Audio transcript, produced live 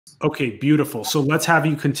Okay, beautiful. So let's have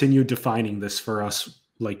you continue defining this for us,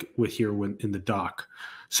 like with here in the doc.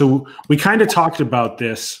 So we kind of talked about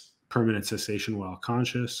this permanent cessation while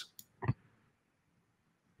conscious.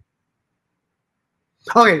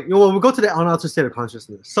 Okay, well, we'll go to the unaltered state of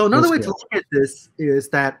consciousness. So another way to look at this is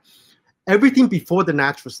that everything before the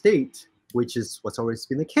natural state, which is what's always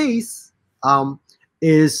been the case,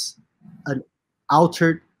 is an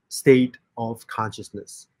altered state of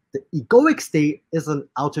consciousness. The egoic state is an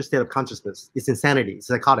altered state of consciousness. It's insanity. It's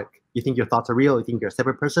psychotic. You think your thoughts are real. You think you're a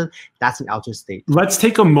separate person. That's an altered state. Let's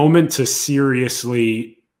take a moment to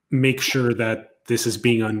seriously make sure that this is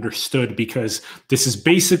being understood, because this is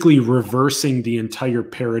basically reversing the entire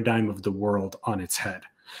paradigm of the world on its head.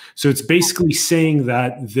 So it's basically saying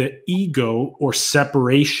that the ego or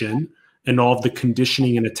separation and all of the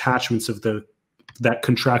conditioning and attachments of that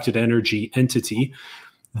contracted energy entity,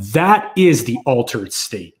 that is the altered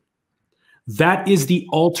state. That is the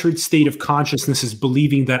altered state of consciousness, is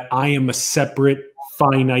believing that I am a separate,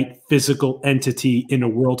 finite, physical entity in a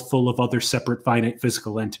world full of other separate, finite,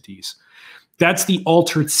 physical entities. That's the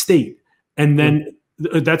altered state. And then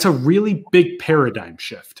that's a really big paradigm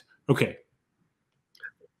shift. Okay.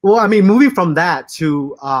 Well, I mean, moving from that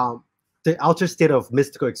to the altered state of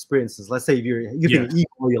mystical experiences. Let's say you've been ego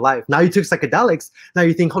all your life. Now you took psychedelics. Now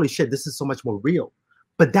you think, holy shit, this is so much more real.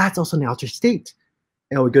 But that's also an altered state.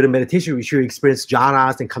 And we go to meditation, we should experience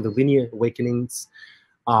jhanas and kundalini awakenings,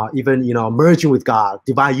 even, merging with God,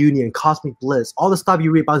 divine union, cosmic bliss, all the stuff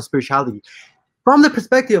you read about spirituality. From the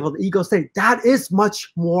perspective of the ego state, that is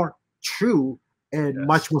much more true and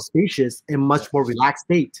much more spacious and much more relaxed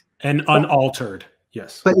state. And unaltered,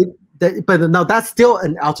 yes. But no, that's still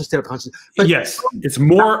an altered state of consciousness. But yes, it's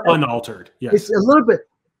more unaltered. Yes, it's a little bit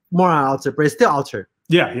more unaltered, but it's still altered.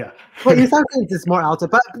 Yeah, yeah. Well, in some sense, it's more altered,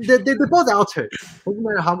 but they're both altered. Doesn't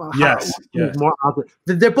matter how more altered.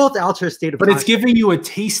 They're both altered state of consciousness. But it's giving you a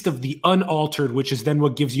taste of the unaltered, which is then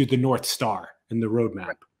what gives you the North Star and the roadmap.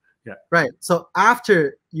 Right. Yeah. Right. So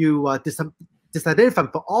after you disidentify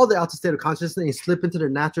from all the altered state of consciousness and you slip into the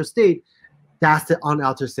natural state, that's the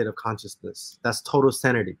unaltered state of consciousness. That's total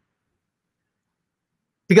sanity.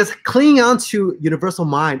 Because clinging on to universal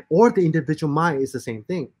mind or the individual mind is the same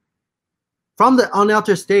thing. From the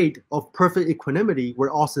unaltered state of perfect equanimity,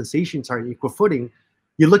 where all sensations are in equal footing,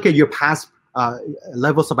 you look at your past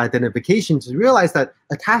levels of identification to realize that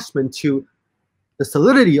attachment to the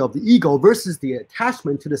solidity of the ego versus the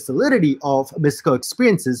attachment to the solidity of mystical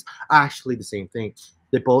experiences are actually the same thing.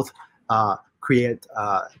 They both create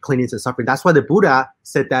cleanness and suffering. That's why the Buddha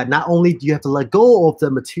said that not only do you have to let go of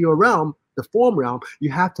the material realm, the form realm, you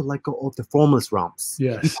have to let go of the formless realms.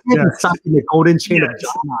 Yes. You can't be stuck in the golden chain of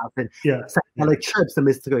jhanas and psychedelic trips and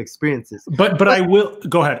mystical experiences. But I will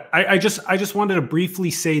go ahead. I just wanted to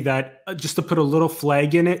briefly say that, just to put a little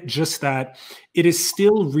flag in it, just that it is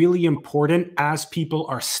still really important as people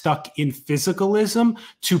are stuck in physicalism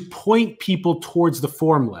to point people towards the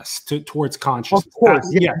formless, towards consciousness. Of course,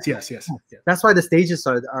 yes. That's why the stages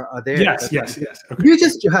are there. Yes. Okay. You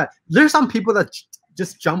there's some people that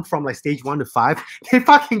just jump from like stage 1 to 5. They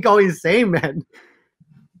fucking go insane, man.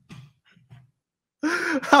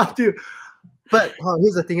 Dude. But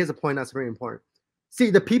here's the thing. Here's a point that's very important. See,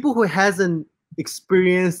 the people who hasn't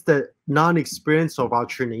experienced the non-experience of our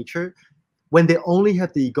true nature, when they only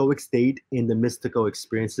have the egoic state in the mystical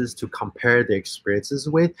experiences to compare their experiences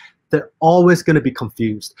with, they're always going to be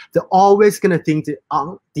confused. They're always going to think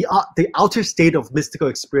the outer state of mystical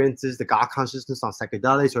experiences, the God consciousness on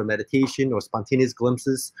psychedelics or meditation or spontaneous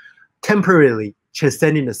glimpses, temporarily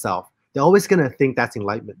transcending the self. They're always going to think that's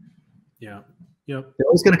enlightenment. Yeah. Yep. They're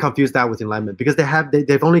always going to confuse that with enlightenment because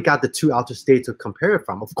they've only got the two outer states to compare it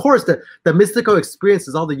from. Of course, the mystical experience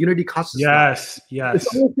is all the unity consciousness. Yes.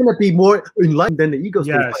 It's always going to be more enlightened than the ego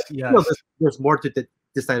state. Yes. There's more to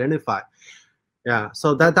disidentify. Yeah,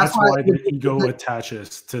 so that's why the ego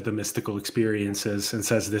attaches to the mystical experiences and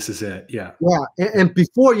says this is it. Yeah. And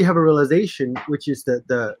before you have a realization, which is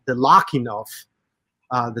the locking of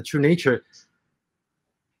the true nature,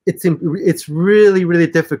 it's really, really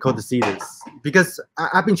difficult to see this because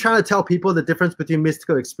I've been trying to tell people the difference between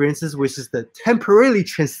mystical experiences, which is the temporary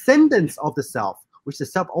transcendence of the self, which the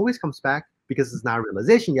self always comes back because it's not a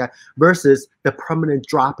realization yet, versus the permanent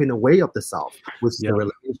dropping away of the self, which is the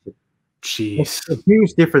realization. Jeez. There's a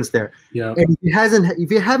huge difference there. Yeah. And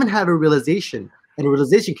if you haven't had a realization, and a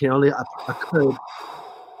realization can only occur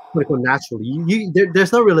naturally.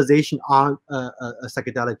 There's no realization on a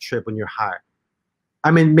psychedelic trip when you're high.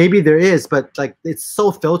 I mean, maybe there is, but like it's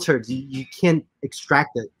so filtered, you can't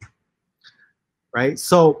extract it, right?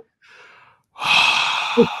 So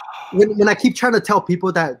when I keep trying to tell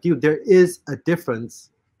people that, dude, there is a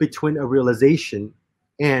difference between a realization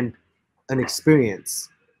and an experience,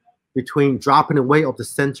 between dropping away of the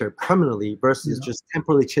center permanently versus just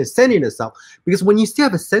temporarily transcending itself. Because when you still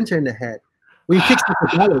have a center in the head, when you kick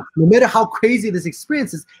psychedelics, no matter how crazy this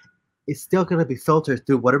experience is, it's still going to be filtered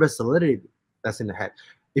through whatever solidity that's in the head.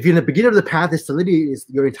 If you're in the beginning of the path, the solidity is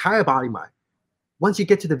your entire body mind. Once you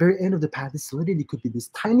get to the very end of the path, the solidity could be this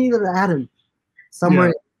tiny little atom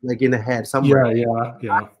somewhere like in the head, somewhere.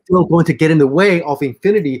 Yeah. Still going to get in the way of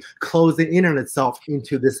infinity, closing in on itself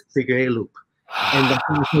into this figure eight loop. And the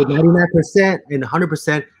 99% and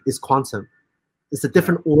 100% is quantum. It's a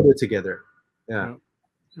different order together. Yeah.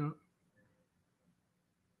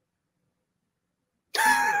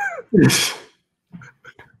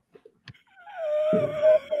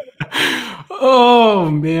 Oh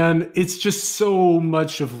man, it's just so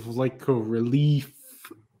much of like a relief.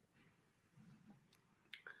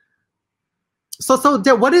 So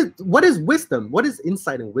what is wisdom? What is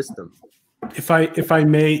insight and wisdom? If I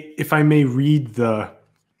may read the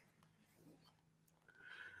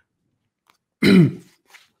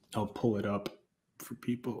I'll pull it up for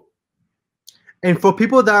people. And for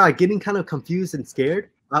people that are getting kind of confused and scared,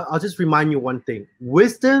 I'll just remind you one thing.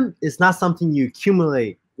 Wisdom is not something you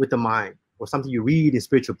accumulate with the mind or something you read in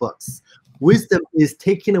spiritual books. Wisdom is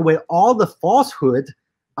taking away all the falsehood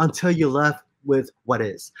until you're left with what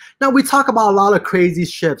is. Now, we talk about a lot of crazy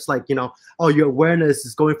shifts like, oh, your awareness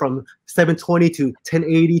is going from 720 to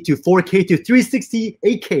 1080 to 4K to 360,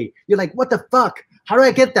 8K. You're like, what the fuck? How do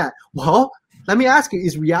I get that? Well, let me ask you,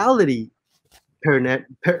 is reality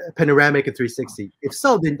panoramic and 360? If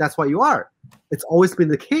so, then that's what you are. It's always been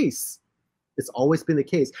the case. It's always been the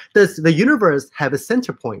case. Does the universe have a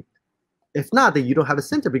center point? If not, then you don't have a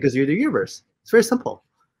center because you're the universe. It's very simple.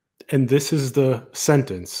 And this is the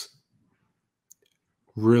sentence.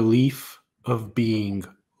 Relief of being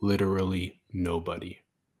literally nobody.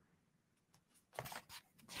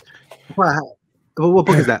 What book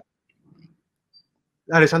is that?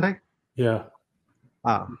 Alexandre? Yeah.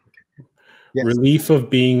 Okay. Yes. Relief of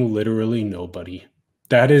being literally nobody.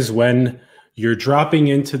 That is when you're dropping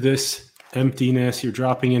into this emptiness, you're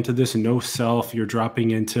dropping into this no self, you're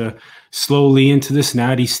dropping into slowly into this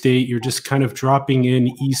natty state, you're just kind of dropping in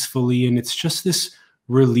easefully, and it's just this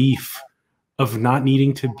relief of not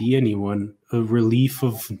needing to be anyone, a relief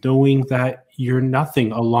of knowing that you're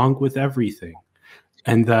nothing along with everything,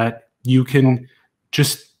 and that you can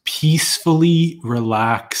just peacefully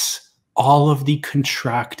relax all of the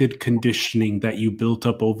contracted conditioning that you built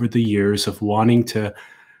up over the years of wanting to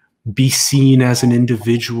be seen as an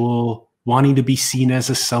individual, wanting to be seen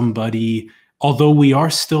as a somebody, although we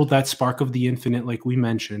are still that spark of the infinite, like we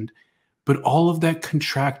mentioned, but all of that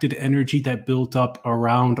contracted energy that built up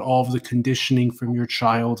around all of the conditioning from your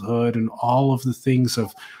childhood and all of the things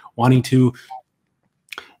of wanting to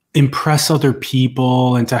impress other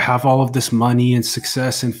people and to have all of this money and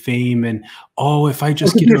success and fame and, oh, if I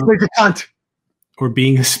just get or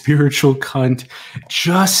being a spiritual cunt,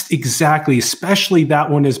 just exactly, especially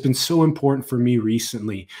that one has been so important for me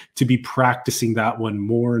recently to be practicing that one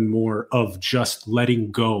more and more of just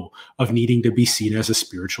letting go of needing to be seen as a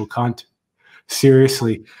spiritual cunt.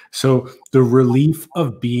 Seriously. So the relief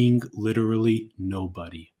of being literally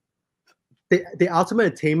nobody. The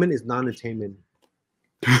ultimate attainment is non-attainment.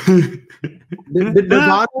 The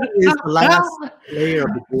nirvana is the last layer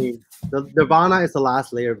of the dream. The nirvana is the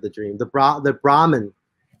last layer of the dream. The Brahman.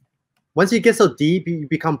 Once you get so deep, you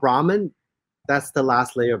become Brahman. That's the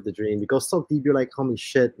last layer of the dream. You go so deep, you're like, holy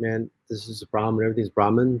shit, man, this is Brahman, everything's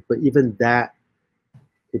Brahman. But even that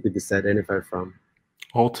could be disidentified from.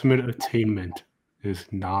 Ultimate attainment is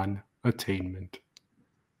non-attainment.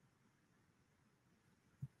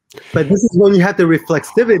 But this is when you have the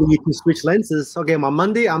reflexivity to switch lenses. Okay, on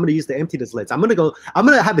Monday, I'm gonna use the emptiness lens. I'm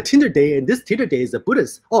gonna have a Tinder day, and this Tinder day is a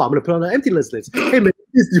Buddhist. Oh, I'm gonna put on an emptiness lens. Hey man,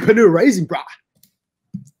 this is dependent rising, brah.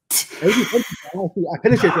 I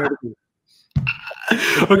penetrate everything.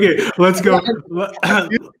 Okay, let's go.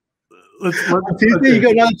 Tuesday, you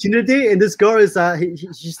go down Tinder day, and this girl is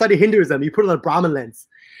she studied Hinduism. You put on a Brahman lens.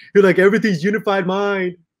 You're like, everything's unified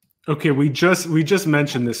mind. Okay, we just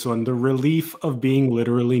mentioned this one, the relief of being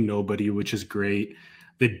literally nobody, which is great.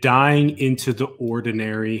 The dying into the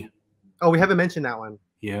ordinary. Oh, we haven't mentioned that one.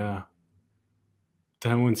 Yeah.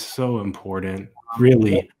 That one's so important.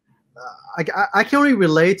 Really. I can only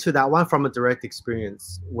relate to that one from a direct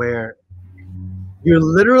experience where you're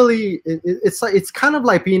literally, it's kind of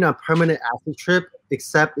like being on a permanent acid trip,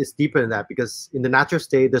 except it's deeper than that, because in the natural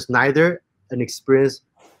state, there's neither an experience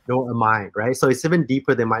nor a mind, right? So it's even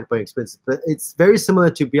deeper than mind-blowing experience. But it's very similar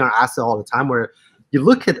to being on acid all the time, where you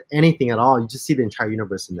look at anything at all, you just see the entire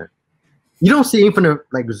universe in there. You don't see infinite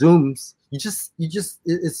like zooms. It's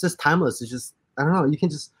just timeless. It's just, I don't know. You can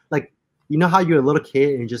just like, you know how you're a little kid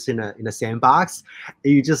and you're just in a sandbox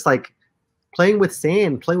and you just like playing with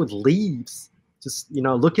sand, playing with leaves, just, you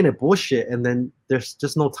know, looking at bullshit, and then there's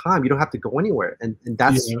just no time. You don't have to go anywhere, and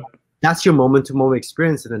that's your moment to moment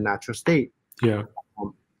experience in a natural state. Yeah.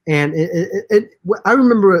 And I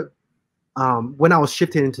remember when I was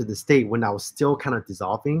shifting into the state, when I was still kind of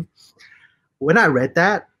dissolving, when I read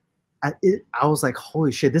that, I was like,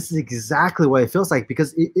 holy shit, this is exactly what it feels like,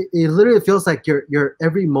 because it literally feels like your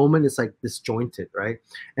every moment is like disjointed, right?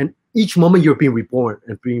 And each moment you're being reborn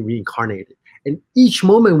and being reincarnated. And each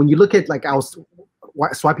moment when you look at, like, I was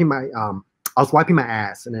wiping my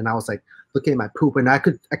ass, and then I was like looking at my poop, and I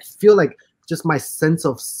could feel like just my sense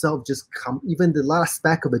of self just even the last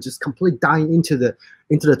speck of it just completely dying into the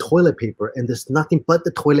toilet paper, and there's nothing but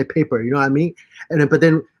the toilet paper, you know what I mean? And then, but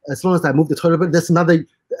then as long as I move the toilet paper, there's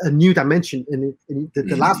a new dimension, and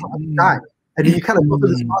the last one I died. And then you kind of go through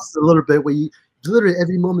this process a little bit where you literally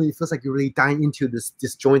every moment it feels like you're really dying into this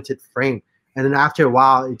disjointed frame. And then after a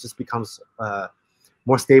while, it just becomes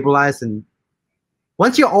more stabilized. And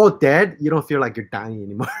once you're all dead, you don't feel like you're dying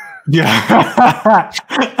anymore. Yeah.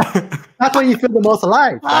 That's when you feel the most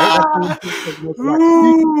alive, right? That's when you feel the most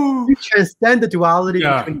alive. You transcend the duality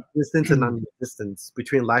between existence and non-existence,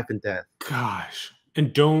 between life and death. Gosh.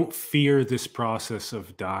 And don't fear this process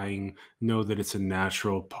of dying. Know that it's a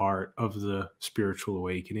natural part of the spiritual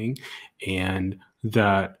awakening, and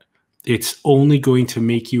that it's only going to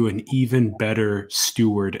make you an even better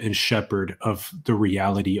steward and shepherd of the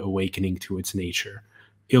reality awakening to its nature.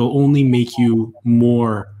 It'll only make you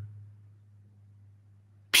more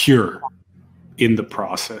pure in the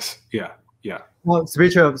process. Yeah. Yeah. Well,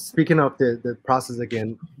 speaking of the process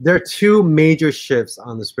again, there are two major shifts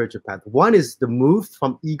on the spiritual path. One is the move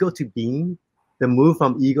from ego to being, the move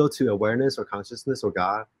from ego to awareness or consciousness or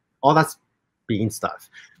God. All that's being stuff.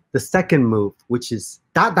 The second move, which is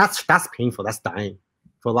that's painful. That's dying.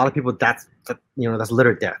 For a lot of people, that's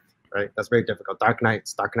literal death, right? That's very difficult. Dark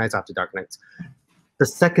nights after dark nights. The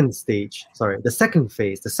second phase,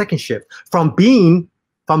 the second shift from being,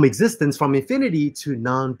 from existence, from infinity to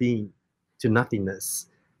non-being, to nothingness.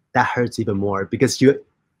 That hurts even more because you're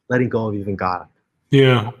letting go of even God.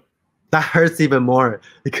 Yeah. That hurts even more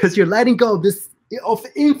because you're letting go of this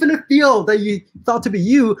infinite field that you thought to be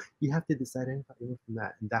you. You have to decide anything from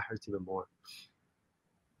that, and that hurts even more.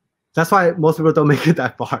 That's why most people don't make it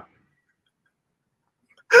that far.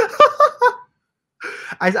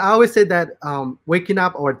 I always say that waking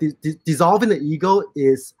up or dissolving the ego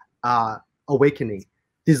is awakening.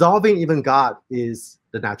 Dissolving even God is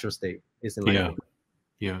the natural state. Is enlightenment.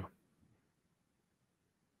 Yeah.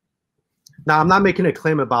 Now, I'm not making a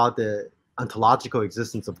claim about the ontological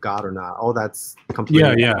existence of God or not. Oh, that's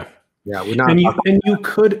completely. Yeah. We're not. And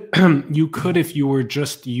you could if you were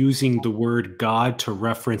just using the word God to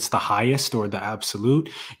reference the highest or the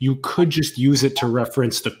absolute, you could just use it to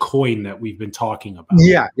reference the coin that we've been talking about.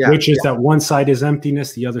 Yeah. Which is that one side is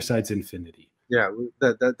emptiness, the other side's infinity. Yeah,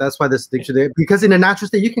 that's why this distinction there. Because in a natural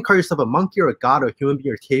state, you can call yourself a monkey or a god or a human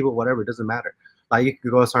being or cable, whatever. It doesn't matter. Like you could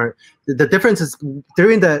go as far. The difference is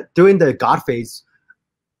during the God phase,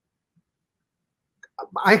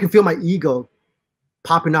 I can feel my ego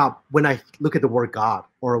popping up when I look at the word God,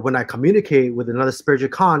 or when I communicate with another spiritual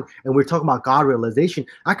con and we're talking about God realization.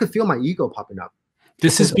 I could feel my ego popping up.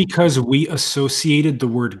 This is because we associated the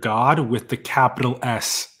word God with the capital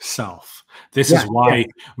S self. This is why,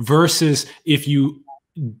 versus if you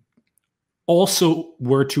also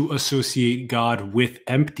were to associate God with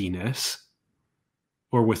emptiness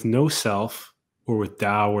or with no self or with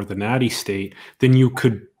Tao or the Natty state, then you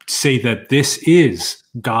could say that this is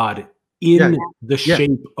God in the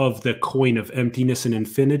shape of the coin of emptiness and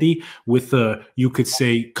infinity, with you could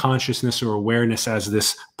say consciousness or awareness as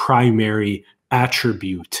this primary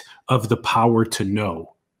attribute of the power to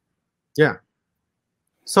know. Yeah.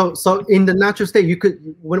 So in the natural state, you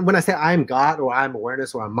could, when I say I'm God or I'm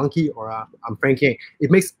awareness or I'm monkey or I'm Frankie, it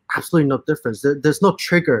makes absolutely no difference. There's no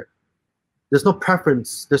trigger. There's no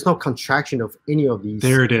preference. There's no contraction of any of these.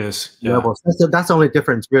 There it is. Levels. That's the only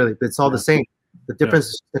difference, really. But it's all the same. The difference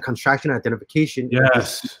is the contraction identification.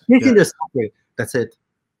 Yes. That's it.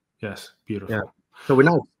 Yes. Beautiful. Yeah. So we're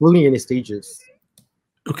not excluding any stages.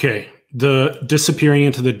 Okay. The disappearing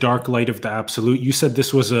into the dark light of the absolute. You said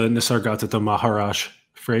this was a Nisargadatta Maharaj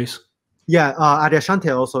phrase? Yeah,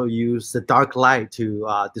 Adyashanti also used the dark light to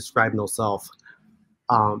describe no self.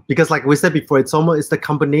 Because like we said before, it's the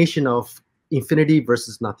combination of infinity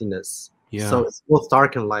versus nothingness. Yeah. So it's both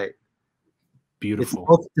dark and light. Beautiful. It's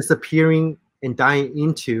both disappearing and dying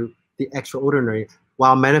into the extraordinary,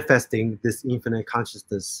 while manifesting this infinite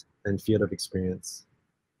consciousness and field of experience.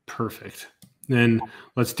 Perfect. Then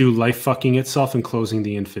let's do life fucking itself and closing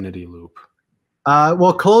the infinity loop.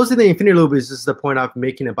 Well, closing the infinity loop is just the point I'm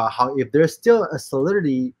making about how if there's still a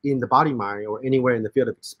solidity in the body mind or anywhere in the field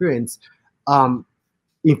of experience,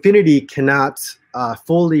 infinity cannot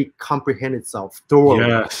fully comprehend itself thoroughly.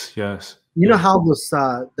 Yes. You know how this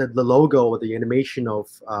the logo or the animation of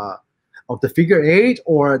the figure 8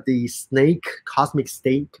 or the snake, cosmic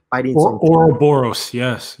snake biting Ouroboros,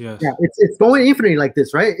 yes. Yeah, it's going infinitely like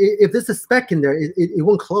this, right? If there's a speck in there, it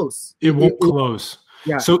won't close. It won't close.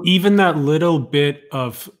 Yeah. So even that little bit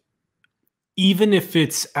of, even if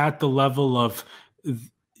it's at the level of,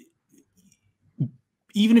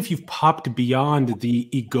 even if you've popped beyond the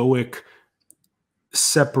egoic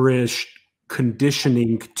separate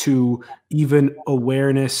conditioning to even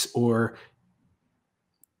awareness or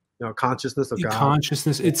consciousness of God.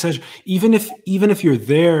 Consciousness. It says even if you're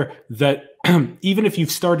there, that even if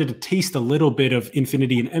you've started to taste a little bit of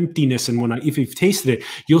infinity and emptiness, and if you've tasted it,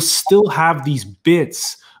 you'll still have these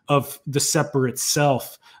bits of the separate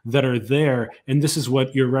self that are there. And this is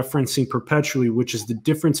what you're referencing perpetually, which is the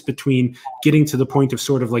difference between getting to the point of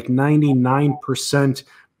sort of like 99%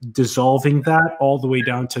 dissolving that all the way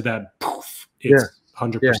down to that poof, it's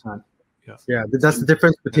 100%. Yeah, that's the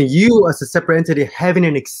difference between you as a separate entity having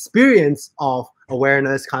an experience of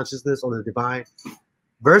awareness, consciousness, or the divine,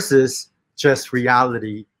 versus just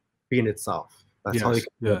reality being itself. That's all you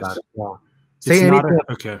can do about it.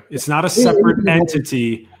 Yeah. It's not a separate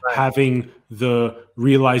entity having the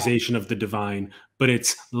realization of the divine, but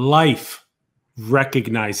it's life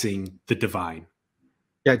recognizing the divine.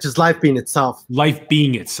 Yeah, just life being itself. Life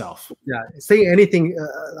being itself. Yeah, saying anything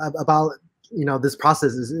about this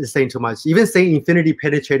process is saying too much. Even saying infinity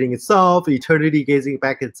penetrating itself, eternity gazing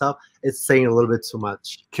back at itself, it's saying a little bit too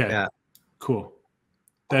much. Okay. Yeah. Cool.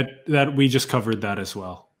 That we just covered that as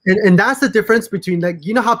well. And that's the difference between, like,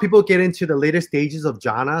 how people get into the later stages of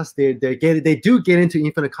jhanas. They do get into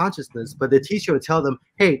infinite consciousness, but the teacher will tell them,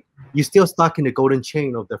 hey, you're still stuck in the golden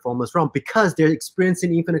chain of the formless realm because they're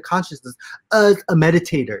experiencing infinite consciousness as a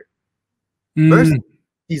meditator. Versus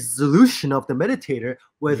the solution of the meditator,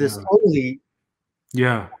 where there's only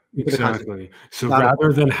exactly. So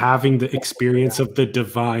rather than having the experience of the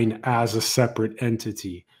divine as a separate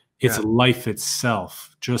entity, it's life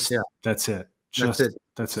itself. That's it. That's it.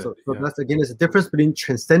 So that's, again, it's a difference between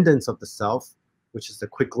transcendence of the self, which is the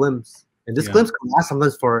quick glimpse, and this glimpse can last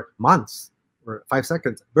sometimes for months or 5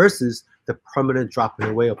 seconds, versus the permanent dropping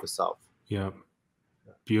away of the self. Yeah.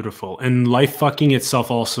 Beautiful. And life fucking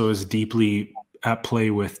itself also is deeply at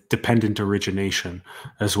play with dependent origination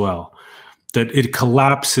as well. That it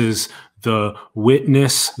collapses the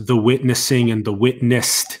witness, the witnessing, and the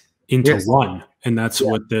witnessed into one. And that's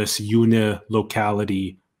what this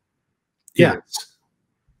unilocality is.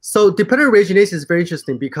 So dependent origination is very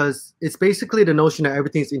interesting because it's basically the notion that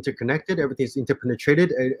everything is interconnected, everything is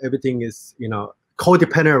interpenetrated, everything is,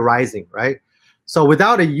 codependent arising, right? So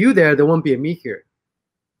without a you there won't be a me here.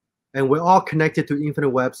 And we're all connected to infinite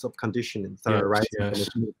webs of conditioning that are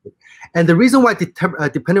arising. And the reason why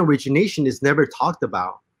dependent origination is never talked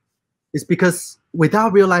about is because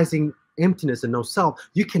without realizing emptiness and no self,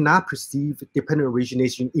 you cannot perceive dependent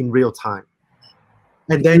origination in real time.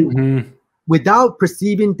 And then without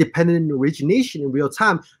perceiving dependent origination in real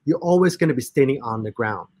time, you're always going to be standing on the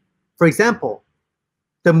ground. For example,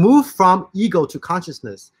 the move from ego to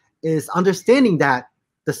consciousness is understanding that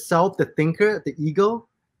the self, the thinker, the ego,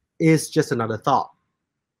 is just another thought,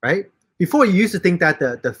 right? Before, you used to think that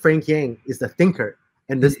the Frank Yang is the thinker,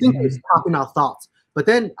 and this thinker is popping out thoughts. But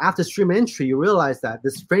then after stream entry, you realize that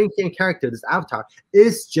this Frank Yang character, this avatar,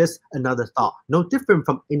 is just another thought, no different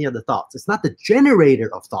from any other thoughts. It's not the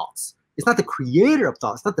generator of thoughts. It's not the creator of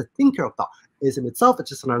thoughts. It's not the thinker of thought. It's in itself,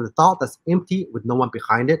 it's just another thought that's empty with no one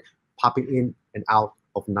behind it, popping in and out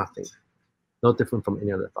of nothing. No different from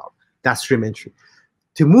any other thought. That's stream entry.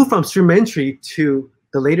 To move from stream entry to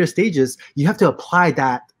the later stages, you have to apply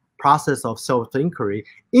that process of self-inquiry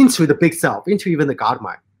into the big self, into even the God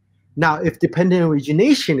mind. Now, if dependent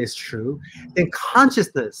origination is true, then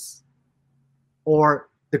consciousness or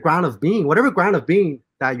the ground of being, whatever ground of being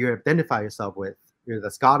that you identify yourself with, either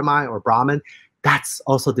that's God mind or Brahman, that's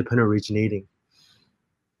also dependent originating.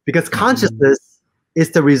 Because consciousness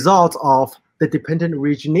is the result of the dependent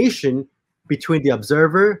origination between the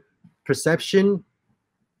observer, perception,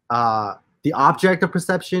 the object of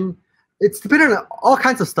perception. It's dependent on all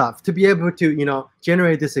kinds of stuff to be able to,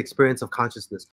 generate this experience of consciousness.